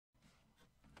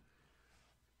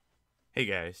Hey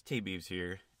guys, T-Beebs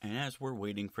here, and as we're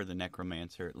waiting for the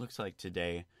Necromancer, it looks like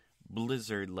today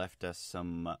Blizzard left us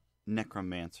some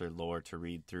Necromancer lore to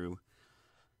read through.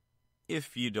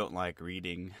 If you don't like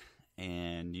reading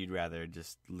and you'd rather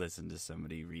just listen to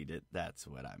somebody read it, that's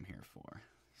what I'm here for.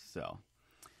 So,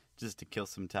 just to kill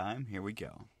some time, here we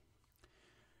go.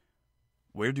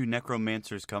 Where do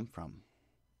Necromancers come from?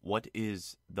 What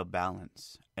is the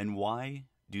balance, and why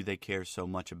do they care so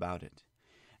much about it?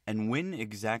 And when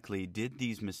exactly did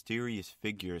these mysterious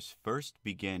figures first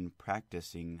begin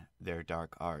practicing their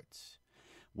dark arts?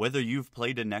 Whether you've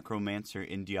played a Necromancer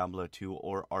in Diablo 2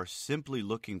 or are simply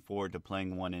looking forward to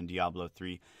playing one in Diablo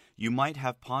 3, you might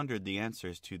have pondered the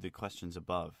answers to the questions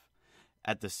above.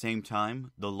 At the same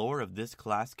time, the lore of this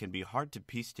class can be hard to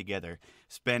piece together,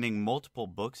 spanning multiple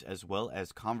books as well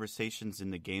as conversations in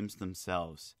the games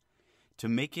themselves. To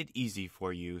make it easy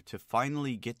for you to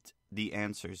finally get the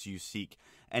answers you seek,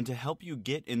 and to help you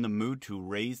get in the mood to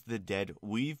raise the dead,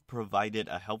 we've provided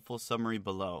a helpful summary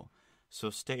below, so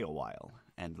stay a while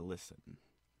and listen.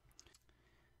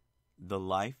 The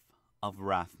Life of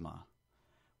Rathma.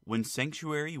 When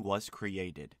Sanctuary was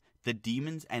created, the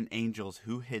demons and angels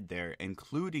who hid there,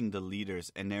 including the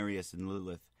leaders Anarius and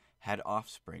Lilith, had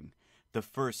offspring, the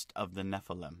first of the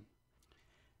Nephilim.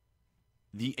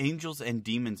 The angels and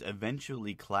demons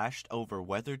eventually clashed over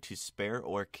whether to spare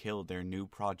or kill their new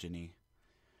progeny,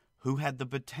 who had the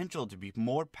potential to be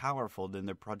more powerful than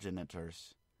their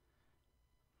progenitors.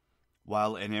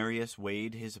 While Anarius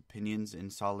weighed his opinions in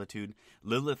solitude,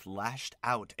 Lilith lashed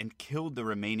out and killed the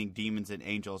remaining demons and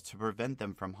angels to prevent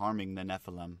them from harming the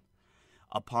Nephilim.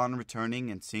 Upon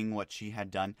returning and seeing what she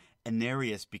had done,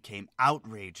 Anarius became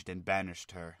outraged and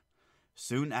banished her.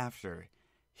 Soon after,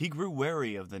 he grew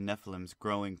wary of the Nephilim's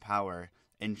growing power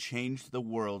and changed the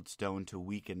World Stone to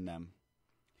weaken them.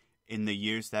 In the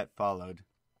years that followed,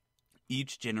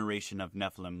 each generation of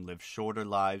Nephilim lived shorter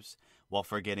lives while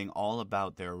forgetting all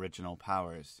about their original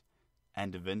powers,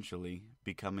 and eventually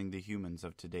becoming the humans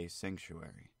of today's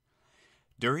sanctuary.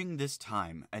 During this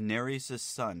time, Anarius'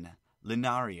 son,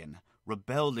 Linarian,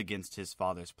 rebelled against his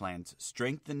father's plans,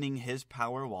 strengthening his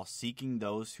power while seeking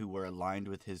those who were aligned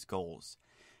with his goals.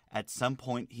 At some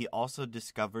point, he also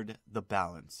discovered the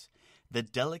balance, the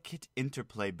delicate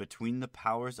interplay between the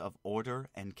powers of order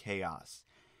and chaos.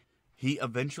 He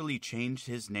eventually changed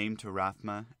his name to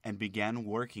Rathma and began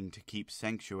working to keep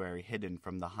Sanctuary hidden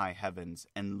from the high heavens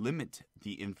and limit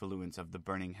the influence of the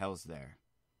burning hells there.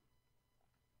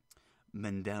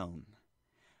 Mendeln.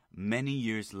 Many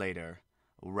years later,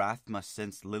 Rathma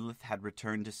sensed Lilith had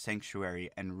returned to Sanctuary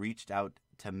and reached out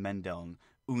to Mendeln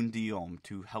Undiom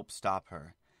to help stop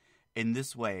her. In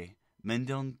this way,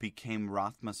 Mendeln became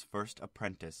Rathma's first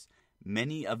apprentice.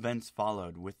 Many events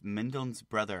followed, with Mendeln's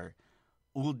brother,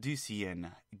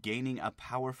 Uldisian, gaining a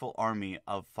powerful army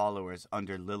of followers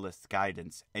under Lilith's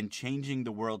guidance and changing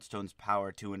the World Stone's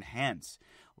power to enhance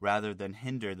rather than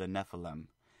hinder the Nephilim.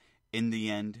 In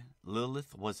the end,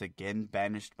 Lilith was again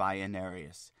banished by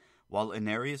Anarius, while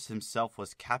Anarius himself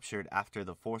was captured after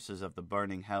the forces of the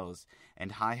Burning Hells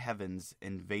and High Heavens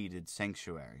invaded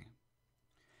Sanctuary.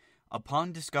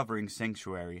 Upon discovering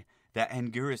Sanctuary, the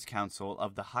Anguirus Council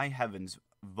of the High Heavens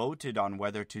voted on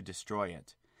whether to destroy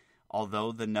it.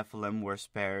 Although the Nephilim were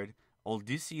spared,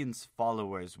 Uldisian's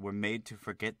followers were made to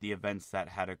forget the events that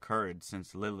had occurred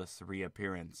since Lilith's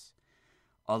reappearance.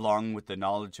 Along with the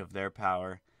knowledge of their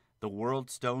power, the World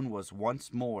Stone was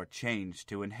once more changed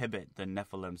to inhibit the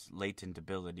Nephilim's latent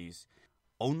abilities.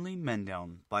 Only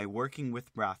Mendeln, by working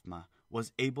with Rathma,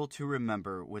 was able to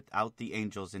remember without the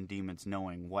angels and demons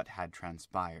knowing what had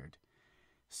transpired.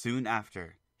 Soon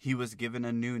after, he was given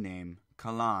a new name,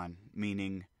 Kalan,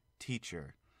 meaning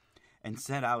teacher, and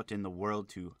set out in the world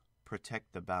to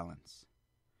protect the balance.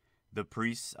 The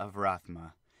Priests of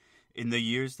Rathma. In the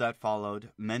years that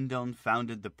followed, Mendeln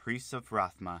founded the Priests of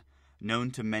Rathma,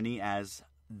 known to many as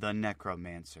the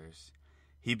Necromancers.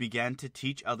 He began to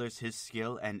teach others his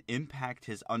skill and impact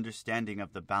his understanding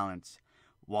of the balance.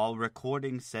 While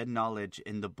recording said knowledge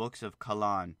in the books of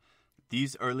Kalan,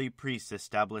 these early priests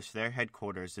established their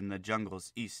headquarters in the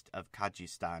jungles east of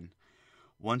Kajistan.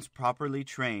 Once properly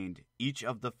trained, each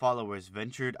of the followers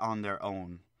ventured on their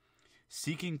own,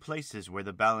 seeking places where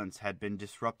the balance had been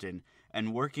disrupted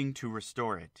and working to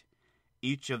restore it.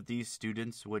 Each of these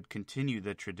students would continue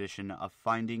the tradition of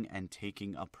finding and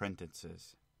taking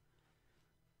apprentices.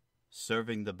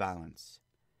 Serving the balance.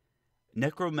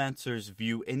 Necromancers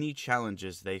view any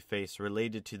challenges they face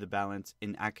related to the balance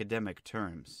in academic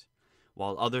terms.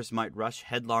 While others might rush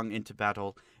headlong into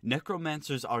battle,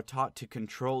 necromancers are taught to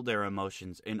control their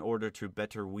emotions in order to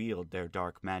better wield their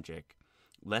dark magic.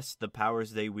 lest the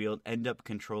powers they wield end up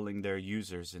controlling their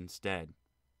users instead.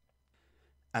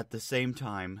 At the same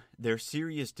time, their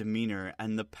serious demeanor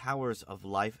and the powers of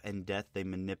life and death they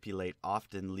manipulate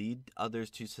often lead others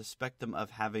to suspect them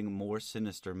of having more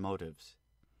sinister motives.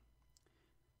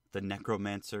 The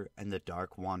Necromancer and the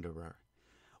Dark Wanderer.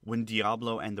 When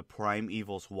Diablo and the Prime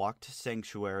Evils walked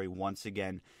Sanctuary once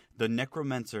again, the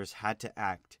Necromancers had to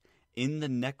act. In the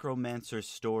Necromancer's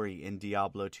story in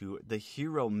Diablo 2, the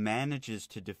hero manages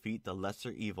to defeat the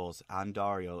lesser evils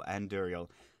Andariel and Duriel,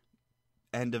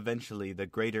 and eventually the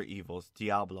greater evils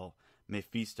Diablo,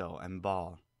 Mephisto, and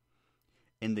Baal.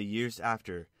 In the years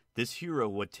after, this hero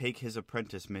would take his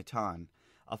apprentice Metan,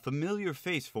 a familiar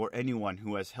face for anyone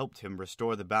who has helped him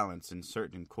restore the balance in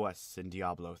certain quests in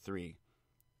Diablo 3.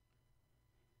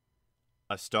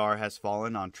 A star has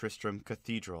fallen on Tristram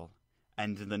Cathedral,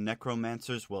 and the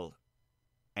Necromancers will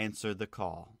answer the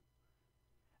call.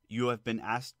 You have been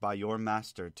asked by your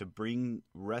master to bring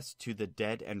rest to the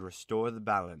dead and restore the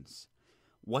balance.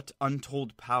 What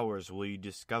untold powers will you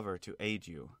discover to aid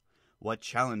you? What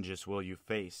challenges will you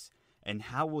face, and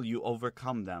how will you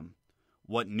overcome them?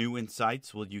 What new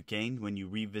insights will you gain when you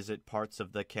revisit parts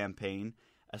of the campaign,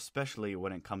 especially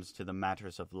when it comes to the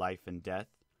matters of life and death?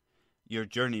 Your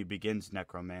journey begins,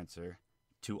 Necromancer.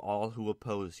 To all who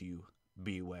oppose you,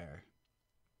 beware.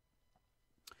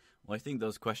 Well, I think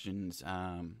those questions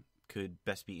could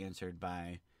best be answered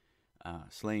by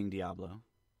slaying Diablo,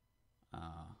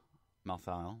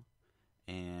 Malthael,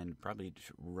 and probably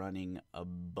just running a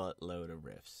buttload of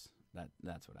rifts.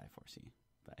 That's what I foresee.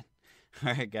 But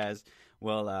all right, guys.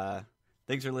 Well,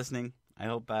 thanks for listening. I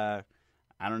hope I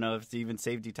don't know if it's even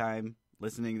saved you time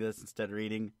listening to this instead of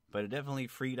reading, but it definitely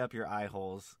freed up your eye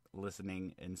holes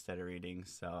listening instead of reading.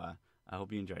 So I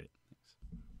hope you enjoyed it.